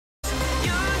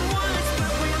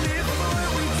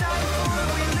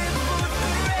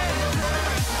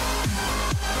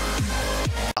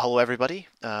Hello everybody,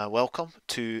 welcome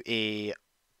to a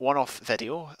one-off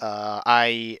video.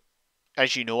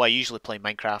 As you know, I usually play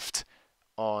Minecraft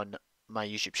on my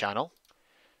YouTube channel.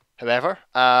 However,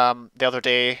 the other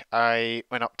day I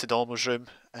went up to Dolmo's room,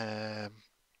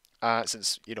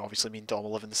 since obviously me and Dolmo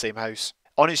live in the same house.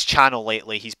 On his channel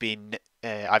lately, he's been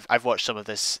I've watched some of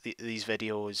these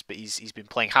videos, but he's been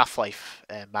playing Half-Life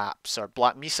maps or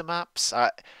Black Mesa maps.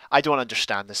 I don't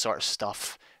understand this sort of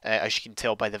stuff, as you can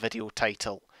tell by the video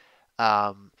title.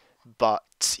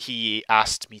 But he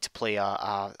asked me to play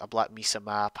a Black Mesa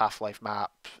map, Half-Life map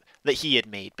that he had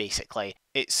made. Basically,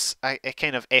 it's a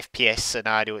kind of FPS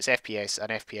scenario. It's an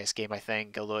FPS game, I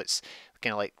think, although it's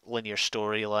kind of like linear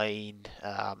storyline.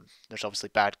 There's obviously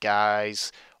bad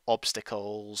guys,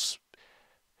 obstacles.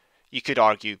 You could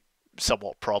argue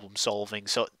somewhat problem solving,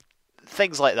 so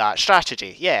things like that.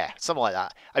 Strategy, yeah, something like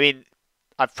that. I mean,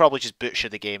 I've probably just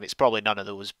butchered the game. It's probably none of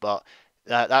those, but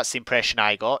that's the impression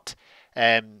I got.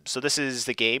 So this is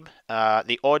the game.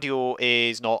 The audio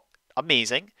is not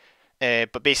amazing,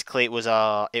 but basically it was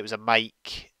a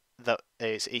mic that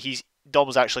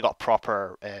Dom's actually got a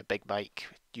proper big mic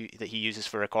that he uses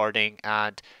for recording,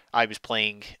 and I was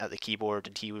playing at the keyboard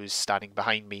and he was standing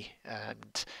behind me,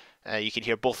 and you can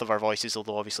hear both of our voices,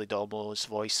 although obviously Dolmo's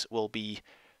voice will be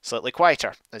slightly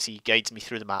quieter as he guides me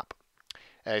through the map.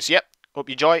 So yep, hope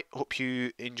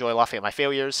you enjoy laughing at my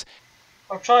failures.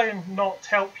 I'll try and not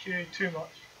help you too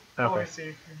much. Okay. Obviously,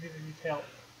 if you really need help.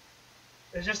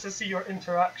 It's just to see your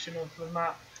interaction of the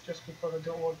map, just because I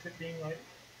don't want it being like...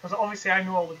 Because obviously I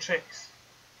know all the tricks.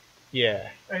 Yeah.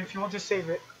 And if you want to save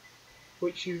it,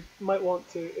 which you might want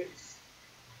to, it's...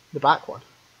 The back one?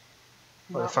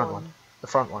 Or the front one? The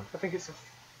front one. I think it's a...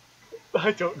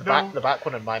 I don't know. The back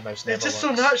one in my mouse never It's just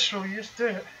works. so natural, you just do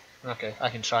it. Okay, I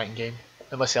can try it in game.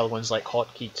 Unless the other one's like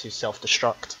hotkey to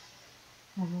self-destruct.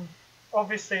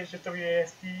 Obviously it's just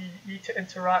WASD, you need to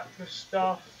interact with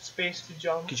stuff, space to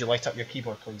jump. Could you light up your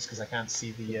keyboard please, because I can't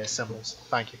see the symbols.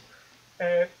 Thank you.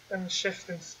 And shift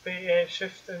and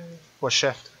shift and... What's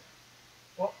shift?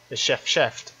 What? Is shift?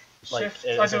 Like Shift?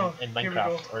 it I is don't know. in Here we go.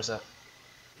 Minecraft, or is it?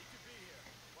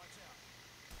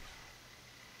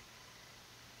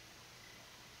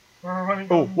 We're running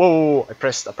Oh, on... whoa! I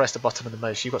pressed a button on the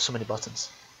mouse. You've got so many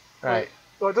buttons. Right.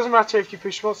 Well, it doesn't matter if you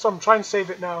push some. Try and save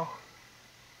it now.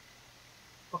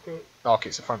 Okay. Oh, okay,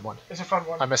 it's the front one. It's the front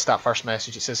one. I missed that first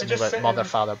message. It says something just about said- mother,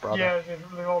 father, brother. Yeah,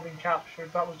 they've all been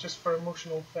captured. That was just for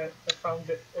emotional effect. I found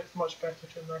it's much better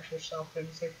to immerse yourself in.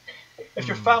 So, if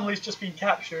your family's just been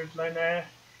captured, then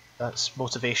That's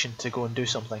motivation to go and do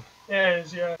something. yeah, it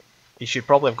is, yeah. You should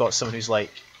probably have got someone who's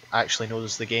like actually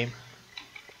knows the game.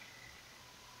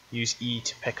 Use E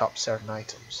to pick up certain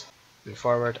items. Move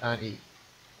forward and E.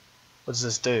 What does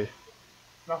this do?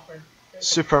 Nothing. It's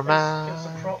Superman. It's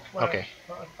a prop Okay.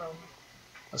 that I found.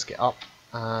 Let's get up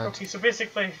and Okay, so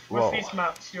basically with Whoa. these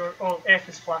maps, F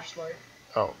is flashlight.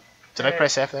 oh, did I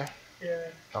press F there? Yeah.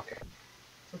 Okay.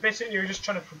 So basically, you're just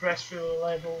trying to progress through the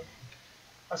level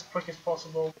as quick as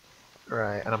possible.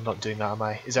 Right, and I'm not doing that, am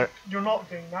I? Is there? You're not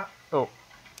doing that. Oh,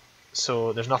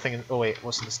 so there's nothing in. Oh wait,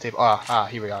 what's in this table? Ah,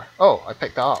 here we are. Oh, I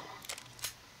picked that up.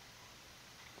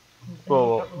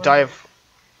 Whoa, do I have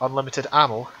unlimited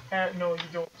ammo? No, you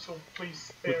don't. So please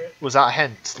spare it. Was that a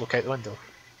hint? Look out the window.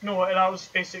 No, that was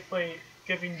basically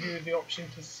giving you the option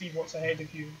to see what's ahead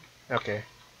of you. Okay.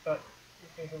 But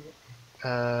you can have it.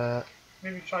 Uh.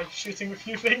 Maybe try shooting a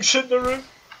few things in the room.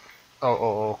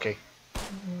 Oh, okay.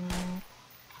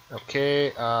 Okay,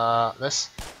 this.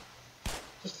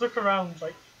 Just look around,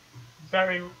 like,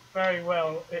 very, very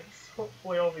well. It's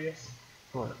hopefully obvious.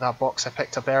 Oh, that box I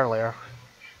picked up earlier.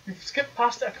 We've skipped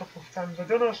past it a couple of times. I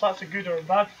don't know if that's a good or a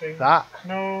bad thing. That?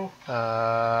 No.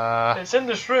 It's in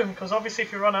this room, because obviously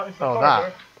if you run out into the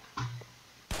corridor...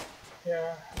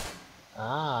 Yeah.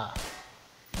 Ah.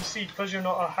 You see, because you're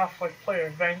not a Half-Life player,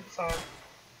 vents are...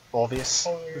 Obvious.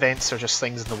 Obvious. Vents are just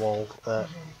things in the wall that...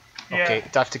 Yeah, Okay,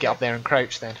 do I have to get up there and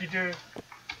crouch then? you do.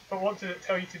 But what did it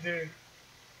tell you to do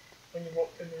when you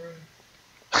walked in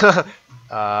the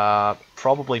room?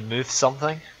 Probably move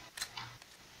something.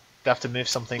 Do I have to move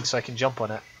something so I can jump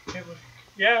on it? It was...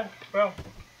 Yeah, well...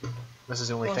 This is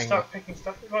the only Go and thing start that... picking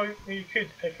stuff. Well, you could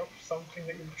pick up something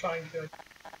that you were trying to...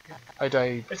 How do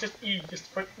I... It's just E,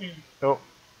 just put E. Oh.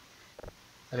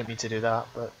 I didn't mean to do that,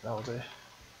 but that'll do.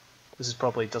 This is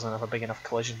probably doesn't have a big enough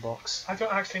collision box. I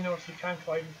don't actually know if you can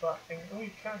climb into that thing. Oh,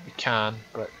 you can. You can,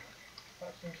 but...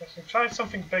 That's interesting. Try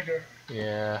something bigger.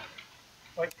 Yeah.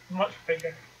 Like, much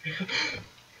bigger.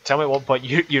 Tell me at what point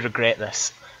you regret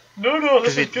this. No,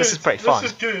 this is good. This is pretty fun.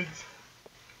 This is good.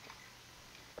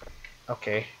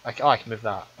 Okay. I can move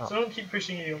that. Oh. So don't keep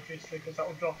pushing E, obviously, because that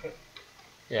will drop it.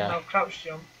 Yeah. Now crouch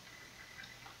jump.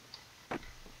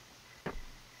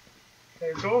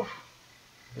 There we go.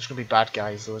 There's gonna be bad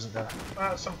guys though, isn't there?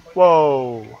 At some point.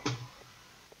 Whoa!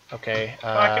 Okay,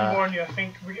 But I can warn you, I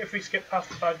think if we skip past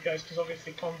the bad guys, because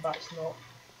obviously combat's not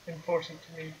important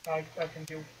to me, I can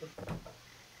deal with them.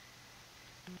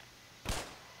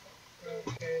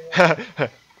 Okay.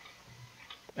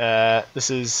 this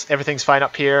is everything's fine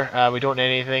up here. We don't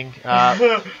need anything.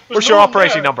 There's What's no your one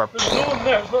operating there. number? There's no one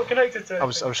there. It's not connected to. I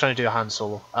was trying to do a hand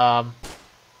solo.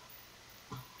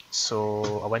 So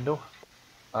a window.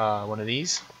 One of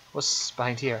these. What's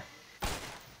behind here?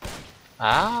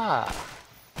 Ah.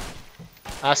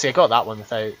 See, I got that one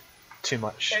without too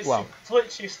much. It's well, the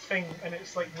glitchiest thing, and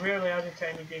it's like rarely added to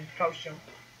any game. Crouch jump.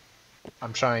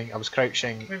 I'm trying. I was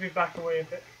crouching. Maybe back away a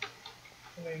bit,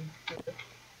 and then do it.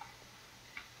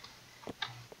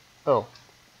 Oh.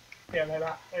 Yeah, like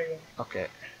that. There you go. Okay.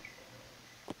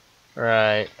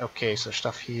 Right. Okay. So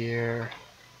stuff here.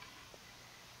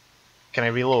 Can I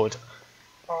reload?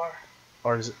 R.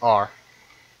 Or is it R?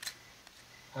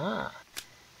 Ah.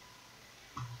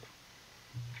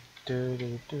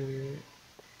 Do.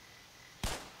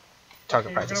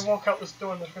 Target You're practice. going to walk out this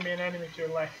door and there's going to be an enemy to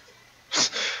your left.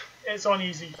 It's on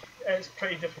easy. It's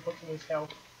pretty difficult to lose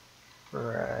health.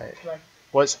 Right. Like,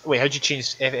 Wait, how'd you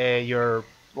change your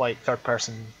like third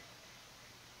person?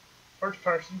 first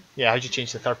person. Yeah, how'd you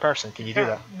change to third person? Can you do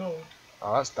that? No.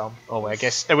 Oh, that's dumb. Oh, well, I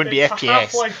guess it wouldn't be It's a FPS.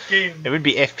 Half-Life game. It would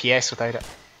be FPS without it.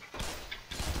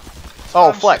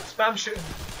 Oh, flip! Spam shooting.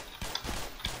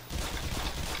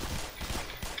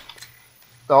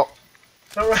 Oh,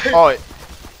 Alright. oh,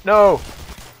 no!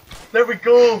 There we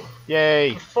go.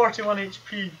 Yay! 41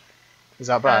 HP. Is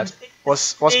that bad? And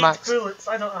What's 8 max? bullets.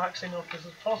 I don't actually know if this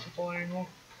is possible anymore.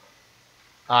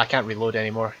 I can't reload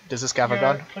anymore. Does this guy have a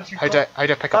gun? because How do I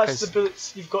pick up That's his? the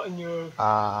bullets you've got in your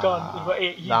gun. You've got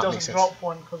 8. He that makes doesn't sense. drop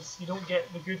one because you don't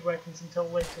get the good weapons until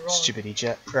later on. Stupid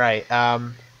idiot. Right.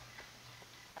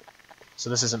 So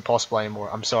this isn't possible anymore.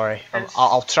 I'm sorry.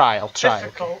 I'll try.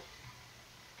 Difficult. Okay.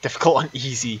 Difficult and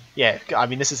easy. Yeah. I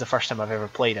mean, this is the first time I've ever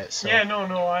played it. So. Yeah, no,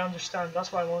 I understand.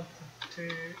 That's why I wanted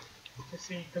to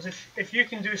see. Because if you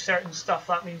can do certain stuff,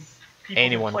 that means people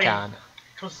Anyone can.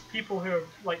 Because people who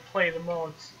play the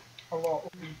mods a lot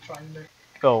will be trying to.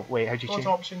 Oh wait, how do you Go change?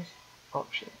 to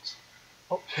options.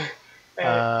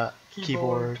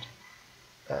 Keyboard.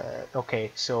 Okay,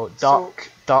 so duck.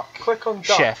 Click on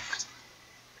duck. Shift.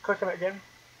 Click on it again.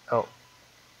 Oh.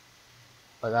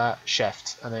 Like that.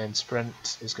 Shift, and then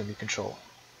sprint is going to be control.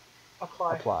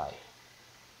 Apply.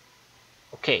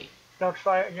 Okay. Now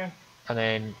try it again. And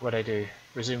then what do I do?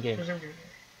 Resume game. Resume game.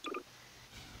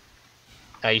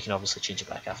 You can obviously change it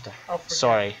back after. I'll forget.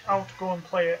 Sorry. I'll go and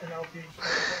play it and I'll be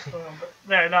what's going on. But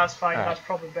there, that's fine. Right. That's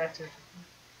probably better.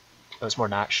 That's more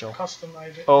natural.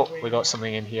 Customize it. Oh, we got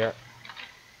something in here.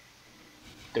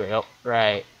 There we go.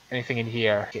 Right. Anything in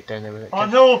here? Get down there with it. Oh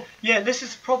no! Yeah, this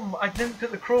is the problem. I didn't put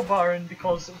the crowbar in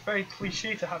because it's very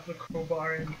cliche to have the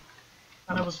crowbar in.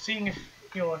 And I was seeing if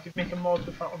I could make a mod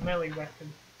without a melee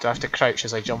weapon. Do I have to crouch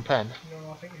as I jump in?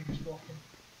 No, I think you just walk in.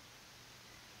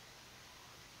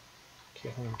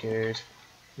 Okay, I'm good.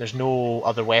 There's no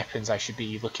other weapons I should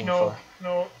be looking for.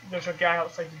 No, there's a guy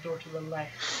outside the door to the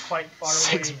left, quite far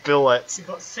away. 6 bullets. You've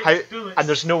got 6 bullets. And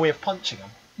there's no way of punching him.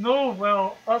 No,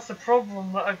 well, that's the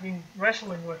problem that I've been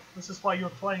wrestling with. This is why you're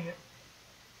playing it.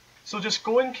 So just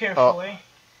go in carefully.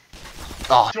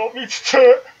 Oh. Do you want me to do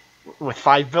it? With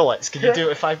 5 bullets? Can you do it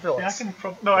with 5 bullets? Yeah, I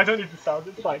can no, I don't need the sound,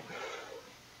 it's fine.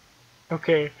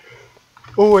 Okay.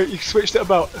 Oh wait, you switched it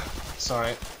about.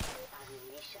 Sorry.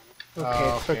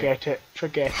 Okay, forget it.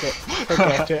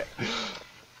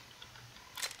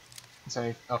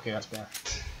 Sorry. Okay, that's better.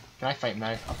 Can I fight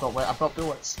now? I've got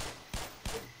bullets.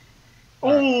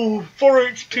 Oh, 4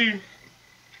 HP.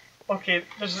 Okay,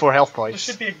 4 health points.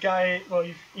 There should be a guy. Well,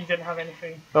 you didn't have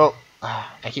anything. Oh,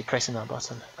 I keep pressing that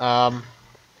button. I've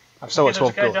still got 12 There's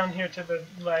a guy bullets. down here to the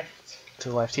left. To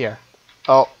the left here.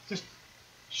 Oh. Just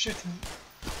shoot him.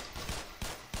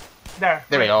 There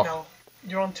we go. now.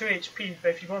 You're on 2 HP, but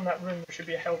if you go in that room, there should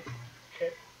be a health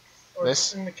kit. Or This?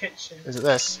 It's in the kitchen. Is it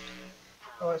this?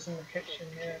 Oh, it's in the kitchen,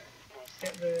 yeah.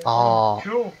 Get the. Oh.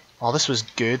 Cool. Oh, this was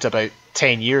good about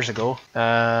 10 years ago.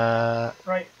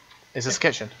 Right. Is this the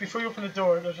kitchen? Before you open the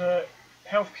door, there's a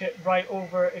health kit right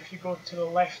over if you go to the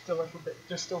left a little bit,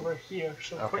 just over here.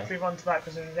 So quickly run to that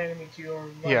because there's an enemy to your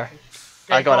right. Here.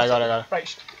 Yeah, I got it.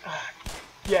 Right.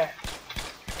 Yeah.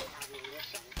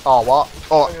 Oh, what?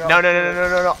 Oh,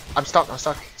 no. I'm stuck.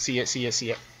 See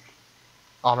it.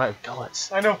 Oh, I'm out of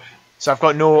bullets. I know. So I've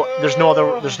got there's no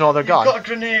other gun. You've got a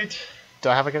grenade. Do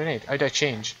I have a grenade? How do I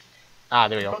change? Ah,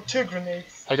 there we You've go. got 2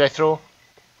 grenades. How do I throw?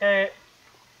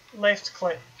 Left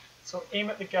click. So aim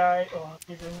at the guy. Oh,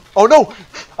 he didn't. Oh no!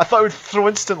 I thought it would throw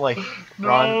instantly. No.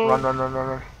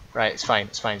 Run. Right, it's fine.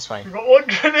 We've got one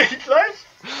grenade left.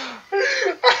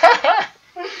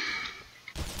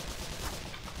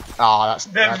 Ah,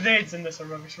 The grenades in this are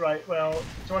rubbish. Right. Well, do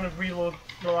you want to reload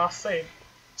the last save?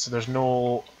 So there's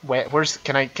no. Where's?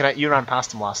 Can I? You ran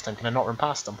past him last time. Can I not run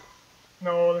past him?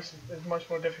 No, this is much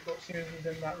more difficult seeing as he's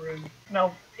in that room.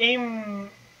 Now aim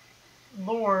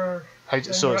lower.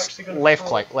 So it's left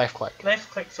click. Left click.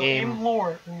 So aim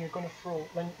lower than you're going to throw.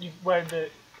 Then you where the.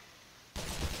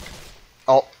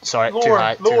 Oh, sorry. Lower, too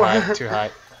high. lower. Too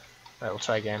high. Right, we'll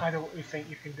try again. I don't really think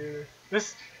you can do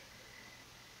this.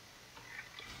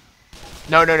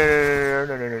 No.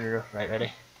 Right,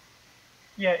 ready?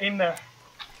 Yeah, aim there.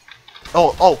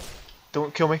 Oh!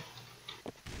 Don't kill me.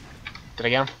 Did I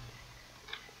get him?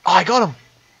 Oh, I got him!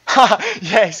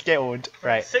 Yes, get owned.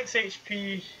 Right. 6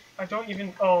 HP. I don't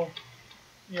even. Oh.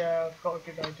 Yeah, I've got a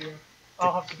good idea.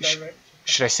 I'll have to direct.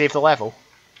 Should I save the level?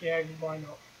 Yeah, why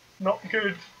not? Not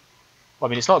good. Well, I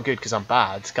mean, it's not good because I'm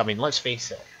bad. I mean, let's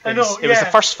face it. I know, It was the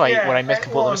first fight where I missed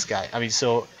completely this guy. I mean,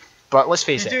 so. But let's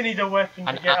face it. You do need a weapon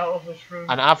to get out of this room.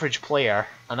 An average player.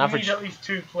 You need at least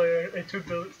two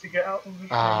bullets to get out of this room.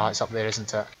 Ah, it's up there,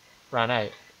 isn't it? Ran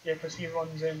out. Yeah, because he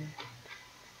runs in.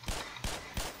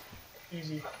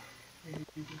 Easy.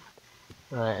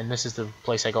 Right, and this is the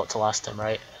place I got to last time,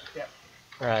 right? Yeah.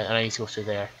 Right, and I need to go through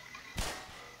there.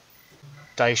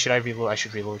 Should I reload? I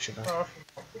should reload, shouldn't I? Oh,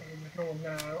 there's no one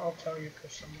now. I'll tell you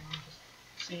because I'm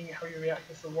just seeing how you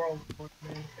react to the world more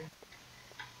than anything.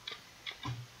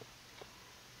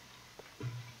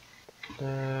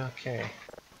 Okay.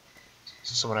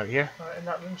 So someone out here? In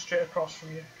that room straight across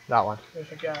from you. That one.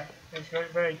 There's a guy. It's very,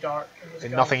 very dark. And this guy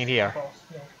Nothing in is here? the boss.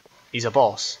 No. He's a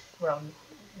boss? Well,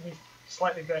 he's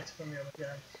slightly better than the other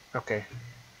guys. Okay.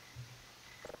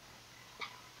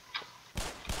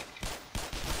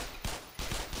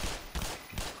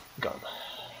 Got him.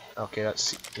 Okay,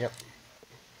 that's... Yep.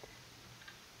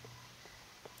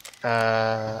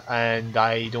 And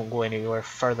I don't go anywhere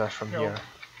further from here.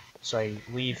 So I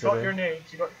leave the room. You got your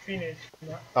nades. You got 3 nades from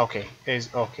that. Okay.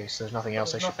 Okay, so there's nothing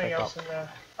else I should pick up. Nothing else in there.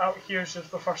 Out here's just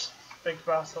the first big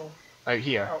battle. Out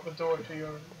here? Out the door to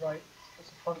your right. It's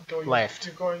the front door. Left?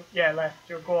 You're going... Yeah, left.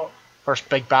 You'll go up. First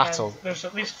big battle. And there's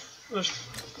at least... There's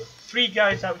 3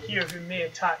 guys out here who may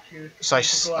attack you. So I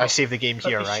save the game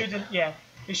here, right? Yeah.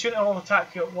 They shouldn't all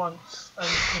attack you at once. And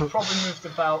they probably moved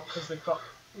about because they've got...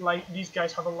 these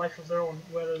guys have a life of their own.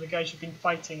 Whether the guys you've been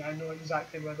fighting, I know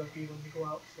exactly where they'll be when they go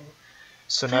out.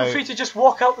 So feel free to just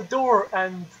walk out the door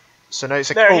and. So now it's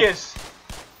like. There he is.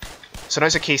 So now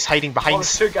it's a case hiding behind. Oh,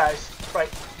 there's 2 guys. Right.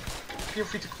 Feel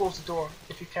free to close the door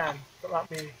if you can, but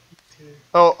that may.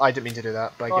 Oh, I didn't mean to do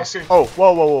that, but I guess. Good. Oh,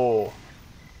 whoa.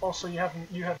 Also, you have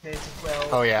nades as well.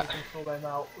 Oh yeah. You can throw them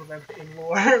out. Remember to aim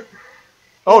lower.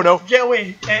 Oh no. Get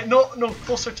away. No,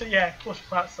 closer to closer to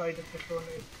that side if you're throwing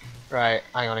it. Right,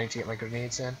 hang on, I need to get my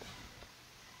grenades in.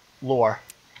 Lower.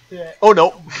 Yeah. Oh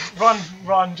no!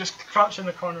 Run, just crouch in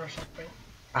the corner or something.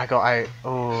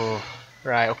 Oh,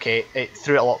 right, okay. It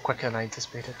threw it a lot quicker than I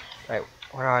anticipated. Right,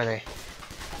 where are they?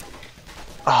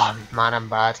 Oh man, I'm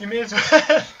bad. You may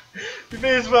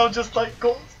as well just like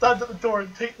go stand at the door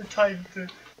and take the time to.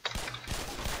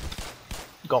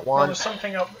 Got one. No, there's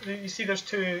something up. You see, there's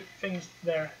 2 things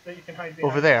there that you can hide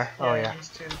behind. Over there? Yeah, oh yeah. These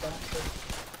 2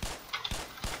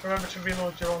 Remember to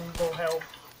reload your own low health.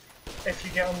 If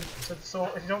you get on to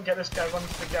if you don't get this guy, run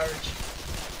to the garage.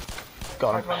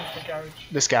 Got him. Run to the garage.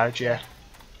 This garage, yeah.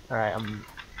 Alright, I'm.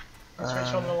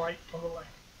 Switch on the light on the left.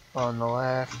 On the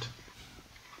left.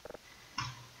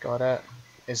 Got it.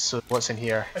 So what's in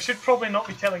here? I should probably not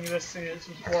be telling you this. It's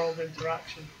world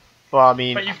interaction. Well, I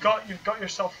mean. But you've got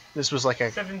yourself. This was like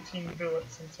a 17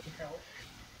 bullets and some health.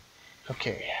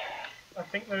 Okay. I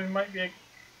think there might be a.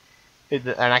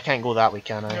 And I can't go that way,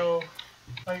 can I? No.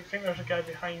 I think there's a guy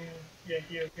behind. Yeah,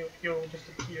 here. He'll just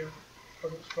appear.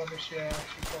 Because it's rubbish. Yeah,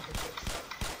 actually, probably.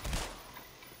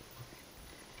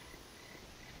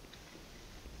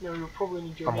 No, you'll probably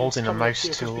need your. I'm holding a mouse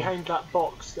here, tool. Behind that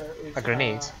box there is a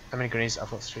grenade. How many grenades?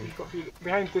 I've got 3.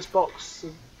 Behind this box,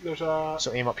 there's a.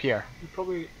 So aim up here. You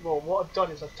probably. Well, what I've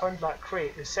done is I've turned that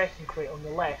crate, the second crate on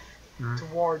the left,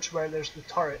 towards where there's the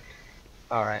turret.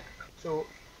 All right. So.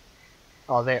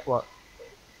 Oh, there. What?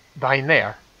 Behind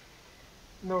there?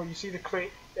 No, you see the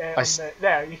crate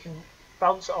there. You can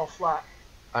bounce it off that.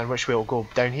 And which way it'll go?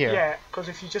 Down here? Yeah, because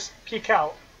if you just peek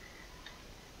out.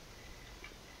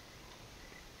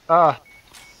 Ah.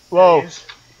 Whoa.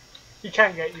 He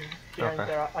can't get you behind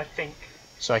there, I think.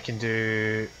 So I can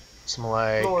do something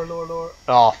like. Lower.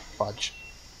 Oh, fudge.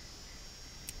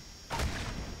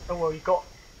 Oh well, you got.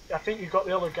 I think you got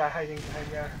the other guy hiding behind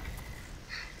there.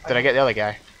 Did I get the other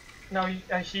guy? No,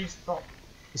 he's not.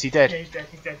 Is he dead? Yeah, he's dead.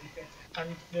 He's dead. He's dead.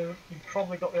 And you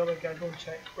probably got the other guy. Go and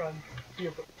check. Run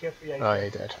here, but be careful. Yeah. Oh, yeah, he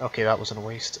did. Okay, that wasn't a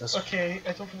waste. Okay,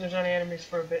 I don't think there's any enemies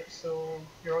for a bit, so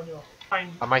you're on your own.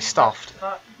 Fine. Am I stuffed?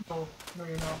 No, no,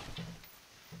 you're not.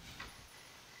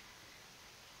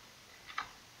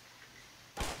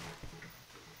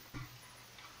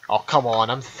 Oh, come on,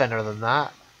 I'm thinner than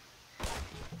that.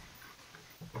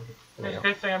 It's a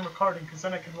good thing I'm recording, because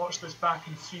then I can watch this back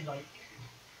and see, like,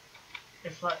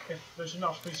 if there's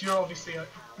enough, because you're obviously,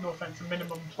 no offense, a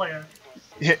minimum player.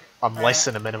 Yeah, I'm less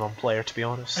than a minimum player, to be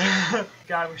honest. The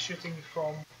guy was shooting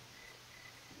from...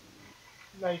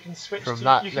 Now you can switch from to...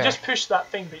 That you can there. just push that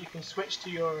thing, but you can switch to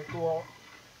your... your...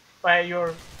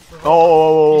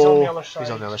 Oh! He's on the other side. He's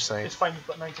on the other side. It's fine, you've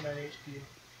got 99 HP.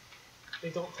 They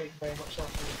don't take very much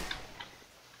off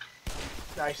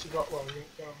you. Nice, you got one.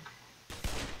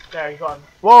 There, you got him.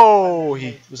 Whoa!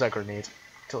 Was that a grenade?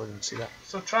 Totally didn't see that.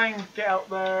 So try and get out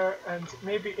there, and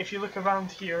maybe if you look around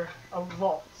here a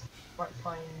lot, you might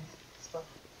find stuff.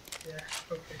 Yeah,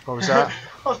 okay. What was that?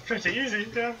 That was pretty easy,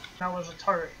 yeah. Now there's a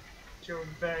turret to your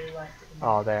very left.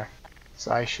 Oh, there.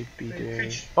 So I should be So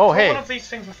doing... Oh, hey! one of these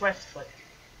things with left click.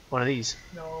 One of these?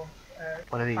 No.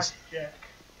 One of these? Yeah.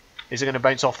 Is it going to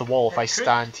bounce off the wall if I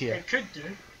stand here? It could do.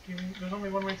 There's only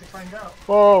one way to find out.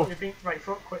 Whoa! Right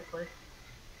foot quickly.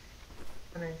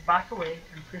 And then back away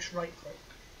and push right click.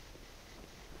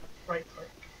 Right click.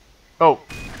 Oh!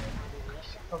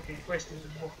 Okay, wasted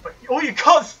them both. But oh, you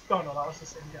got! Oh no, that was the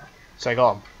same guy. So I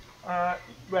got him.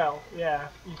 Well, yeah,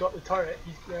 you got the turret.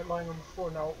 He's lying on the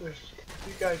floor now. There's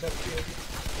two guys up here.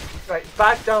 Right,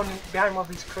 back down behind one of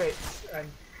these crates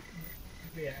and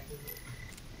yeah.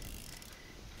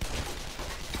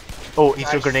 Oh, he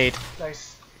threw a grenade.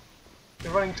 Nice.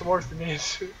 They're running towards the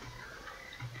maze.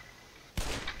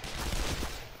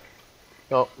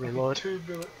 Oh, reload. 2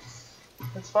 bullets.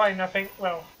 That's fine, I think.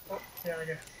 Well, oh, yeah, I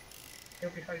guess. He'll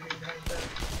be hiding behind there.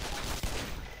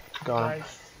 Got him.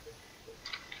 Nice.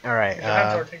 Alright,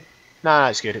 No, nah,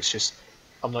 it's good. It's just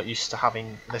I'm not used to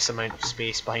having this amount of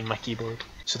space behind my keyboard.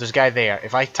 So there's a guy there.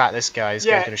 If I attack this guy, this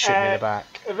guy's going to shoot me in the back.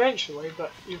 Eventually,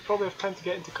 but you probably have time to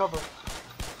get into cover.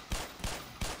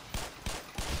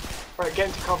 Right, get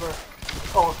into cover.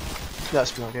 Oh.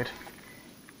 That's not good.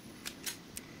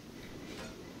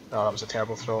 Oh, that was a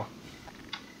terrible throw.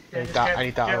 Yeah, I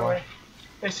need that away.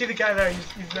 I see the guy there,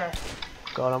 he's there.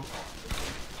 Got him.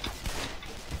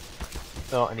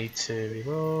 Oh, I need to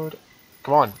reload.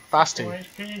 Come on, faster.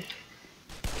 HP.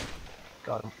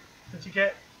 Got him. Did you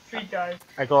get 3 guys?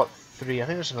 I got 3. I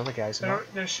think there's another guy.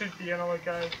 There should be another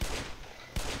guy.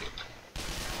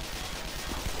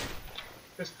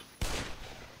 Just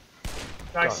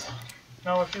nice.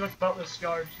 Now if you look about this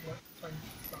yard, you might find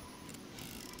stuff.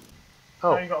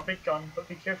 Oh. Now you got a big gun, but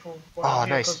be careful. Oh,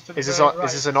 nice. Is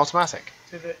this an automatic?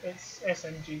 It's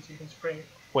SMGs, you can spray it.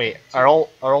 Wait, are all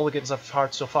the guns I've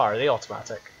heard so far, are they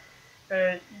automatic?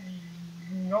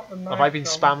 Not the Have I been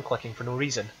spam clicking for no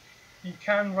reason? You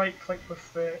can right click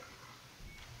with the...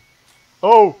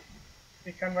 Oh!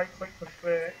 You can right click with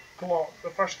the Glock,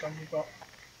 the first gun you got.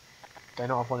 Do I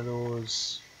not have one of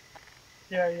those?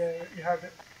 Yeah, you had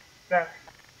it. There.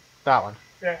 That one?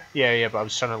 Yeah. Yeah, but I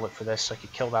was trying to look for this so I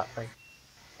could kill that thing.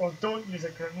 Oh, don't use a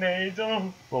grenade,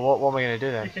 oh! Well, what am I going to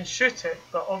do then? You can shoot it,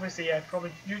 but obviously, yeah,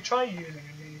 probably... You try using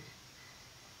a grenade.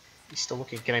 He's still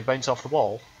looking. Can I bounce off the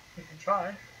wall? You can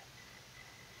try.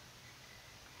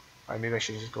 Alright, maybe I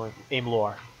should just go aim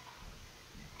lower.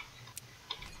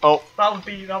 Oh! That would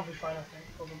be fine, I think,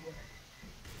 probably.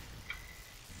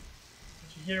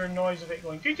 Did you hear a noise of it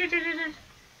going...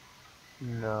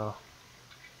 No.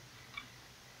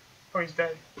 Oh, he's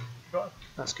dead. You got him.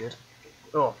 That's good.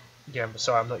 Oh, yeah, I'm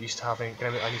sorry, I'm not used to having... I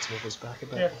need to move this back a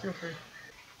bit. Yeah, feel free.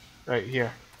 Right,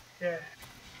 here. Yeah.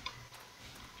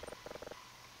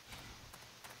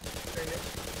 There you go.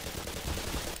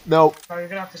 No! Now you're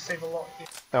gonna have to save a lot here.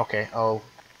 Okay, I'll...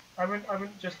 I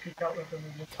wouldn't just peek out with him.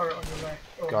 There's a turret on your left.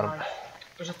 Oh, Got him. nice.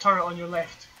 There's a turret on your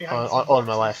left. Behind On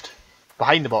my left.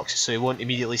 Behind the boxes, so he won't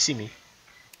immediately see me.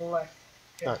 Left.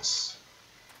 Yeah. That's...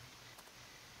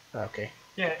 Okay.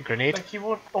 Yeah. Grenade? Like he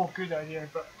won't... Oh, good idea,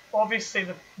 but obviously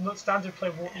the standard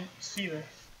player won't see this.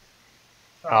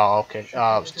 Oh, okay.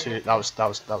 That was too... That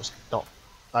was not...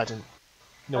 I didn't...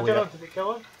 No I way. don't know, did it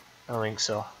kill him? I don't think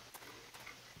so.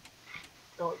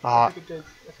 No, I think it did.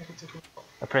 I think it took him.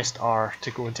 I pressed R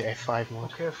to go into F5 mode.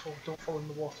 Be careful, don't fall in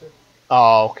the water.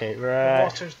 Oh, okay, The right.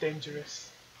 water's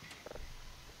dangerous.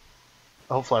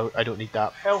 Hopefully I don't need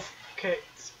that. Health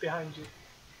kits behind you.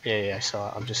 Yeah, I saw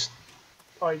it. I'm just...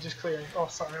 Oh, you just clearing. Oh,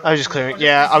 sorry. I was just clearing.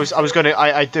 Yeah, I was gonna.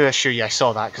 I do assure you I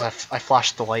saw that because I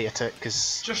flashed the light at it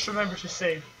because. Just remember to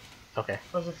save. Okay.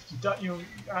 Because if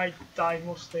I die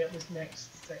mostly at this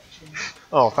next section.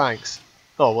 Oh, thanks.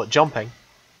 Oh, what, jumping?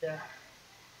 Yeah.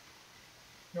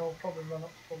 No, probably run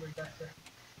up's probably better.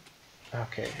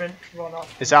 Okay. Sprint, run up.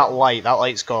 Is that light? That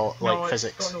light's got like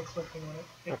physics. No, it's got no clipping on it.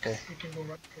 Okay. You can go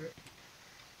right through it.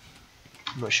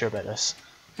 I'm not sure about this.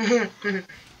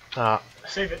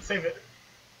 Save it.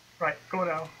 Right, go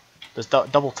now. Does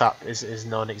double tap is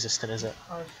non-existent, is it?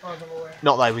 As far as I'm aware.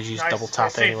 Not that I would use Nice. double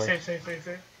tap Save, anyway. Save.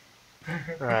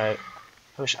 Right.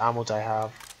 How much ammo do I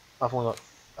have? I've only got.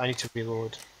 I need to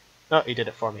reload. Oh, he did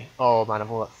it for me. Oh man,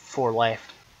 I've only got 4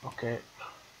 left. Okay.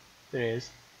 There he is.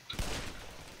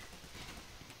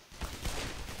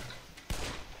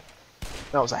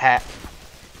 That was a hit.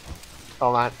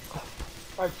 Oh man.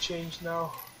 I've changed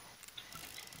now.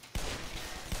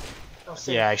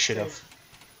 Yeah, I should have.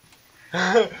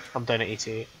 I'm down at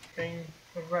 88. We're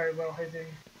very well hidden.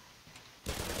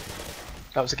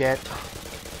 That was a get.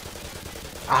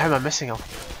 How am I missing him?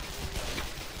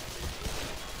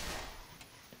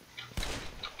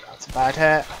 That's a bad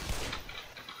hit.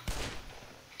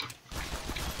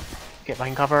 Get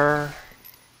behind cover.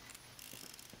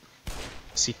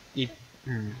 See,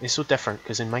 it's so different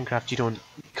because in Minecraft you don't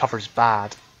cover's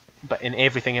bad, but in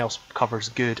everything else cover's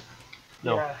good.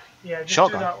 No. Yeah, just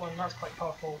Shotgun. do that one. That's quite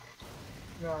powerful.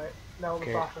 Right, now the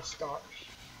battle starts.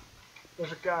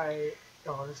 There's a guy.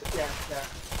 Oh, is it? Yeah, there.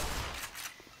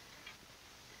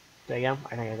 There you go.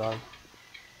 I think I got him.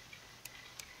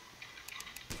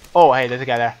 Oh, hey, there's a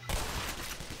guy there.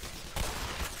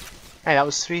 Hey, that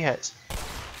was 3 hits.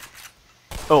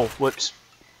 Oh, whoops.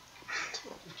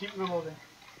 Keep reloading.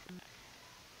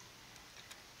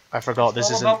 I forgot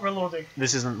It's all about reloading.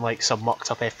 This isn't like some mucked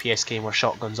up FPS game where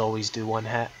shotguns always do 1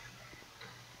 hit.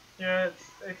 Yeah,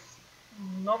 it's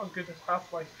not as good as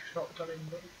Half-Life shotgunning,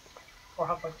 or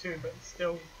Half-Life 2, but it's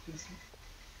still decent.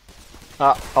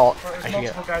 Oh, Right, there's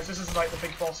multiple guys. This is like the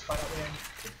big boss fight at the end.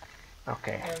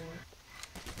 Okay.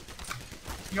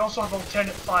 You also have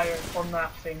alternate fire on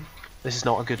that thing. This is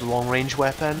not a good long range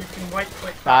weapon. You can right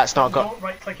click that. That's not got. Don't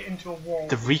right click it into a wall.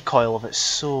 The recoil of it's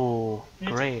so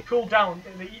great. You pull down.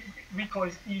 The recoil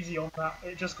is easy on that.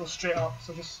 It just goes straight up.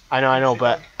 So just. I know,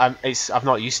 but I'm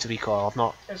not used to recoil. I've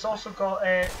not. It's also got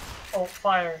alt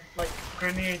fire, like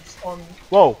grenades on.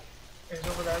 Whoa. It's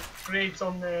over there. Grenades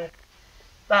on the.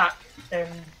 That.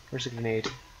 Where's the grenade?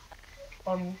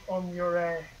 On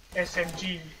your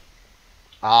SMG.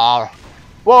 Ah.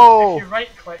 Whoa. If you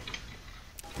right click.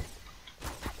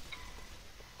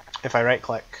 If I right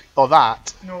click. Oh,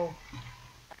 that. No.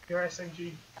 Your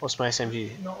SMG. What's my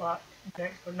SMG? Not that.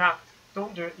 Next, but that.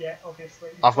 Don't do it yet,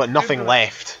 obviously. I've got nothing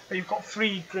left. But you've got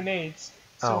 3 grenades.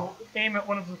 So aim at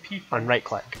one of the people. And right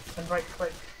click. And right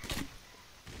click.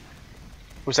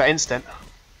 Was that instant?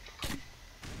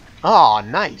 Oh,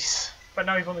 nice. But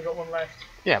now you've only got 1 left.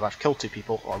 Yeah, but I've killed 2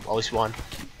 people, or at least 1.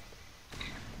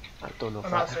 I don't know if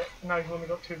and that's it. Now you've only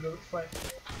got 2 bullets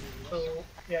left. So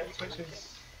yeah, it switches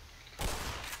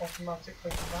automatically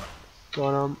from that.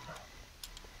 Got him.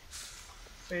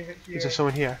 Save it here. Is there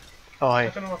someone here? Oh, hi. I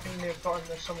don't know, I think you may have gotten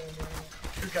there's someone in there.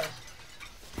 2 guys.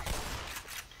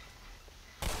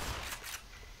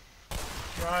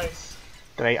 Nice.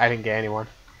 I didn't get anyone.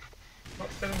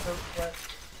 Got 7 bullets left.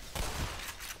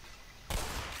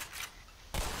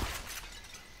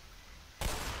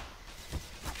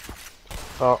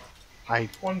 Oh,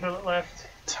 1 bullet left.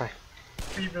 Sorry.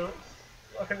 3 bullets.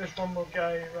 I think there's 1 more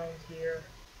guy around here.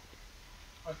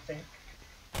 I think.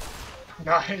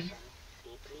 9.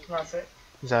 That's it.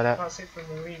 Is that it? That's it for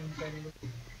Marines anyway.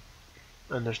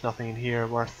 And there's nothing in here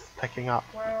worth picking up.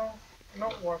 Well,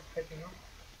 not worth picking up.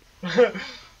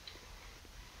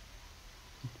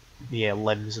 Yeah,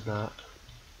 limbs and that.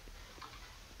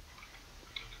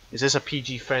 Is this a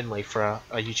PG friendly for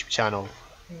a YouTube channel?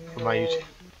 For my YouTube?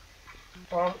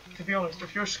 Well, to be honest,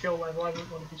 if your skill level, I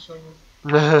wouldn't want to be showing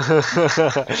you.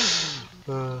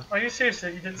 Are you serious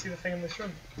that you didn't see the thing in this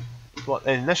room? What,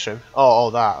 in this room? Oh,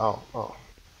 that. Oh.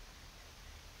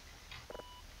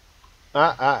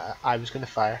 I was gonna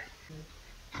fire.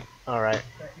 Alright.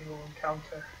 That you will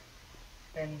encounter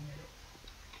any minute.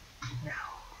 Now.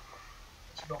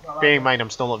 Bearing in mind I'm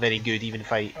still not very good even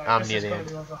if I am near the end. This is going to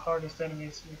be one of the hardest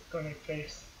enemies you're going to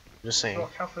face. Just saying.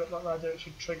 Look how far that ladder, it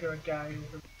should trigger a guy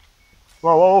over.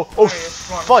 Whoa. Oh,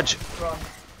 fudge! Run.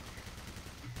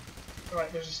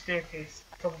 Right, there's a staircase.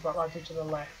 Top of that ladder to the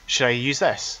left. Should I use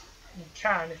this? You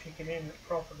can if you can aim it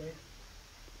properly.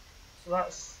 So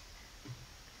that's...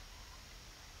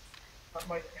 That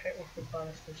might hit off the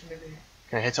banister, so maybe...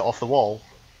 Can I hit it off the wall?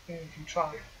 You can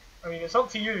try. I mean, it's up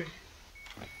to you.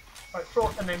 Right, throw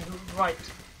it and then right.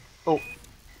 Oh.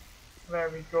 There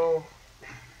we go.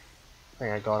 I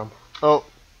think I got him. Oh.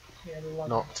 Yeah, the one.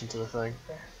 Knocked into the thing.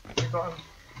 Yeah, we got him.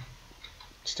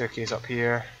 Staircase up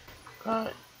here.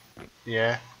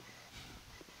 Yeah.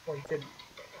 Oh, you didn't.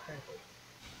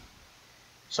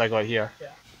 So I got it here. Yeah.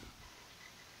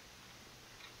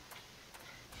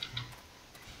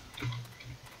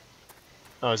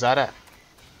 Oh, is that it?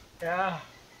 Yeah.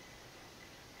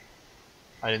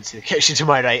 I didn't see the kitchen to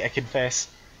my right, I confess.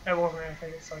 It wasn't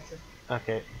anything exciting.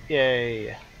 Okay.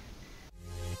 Yay.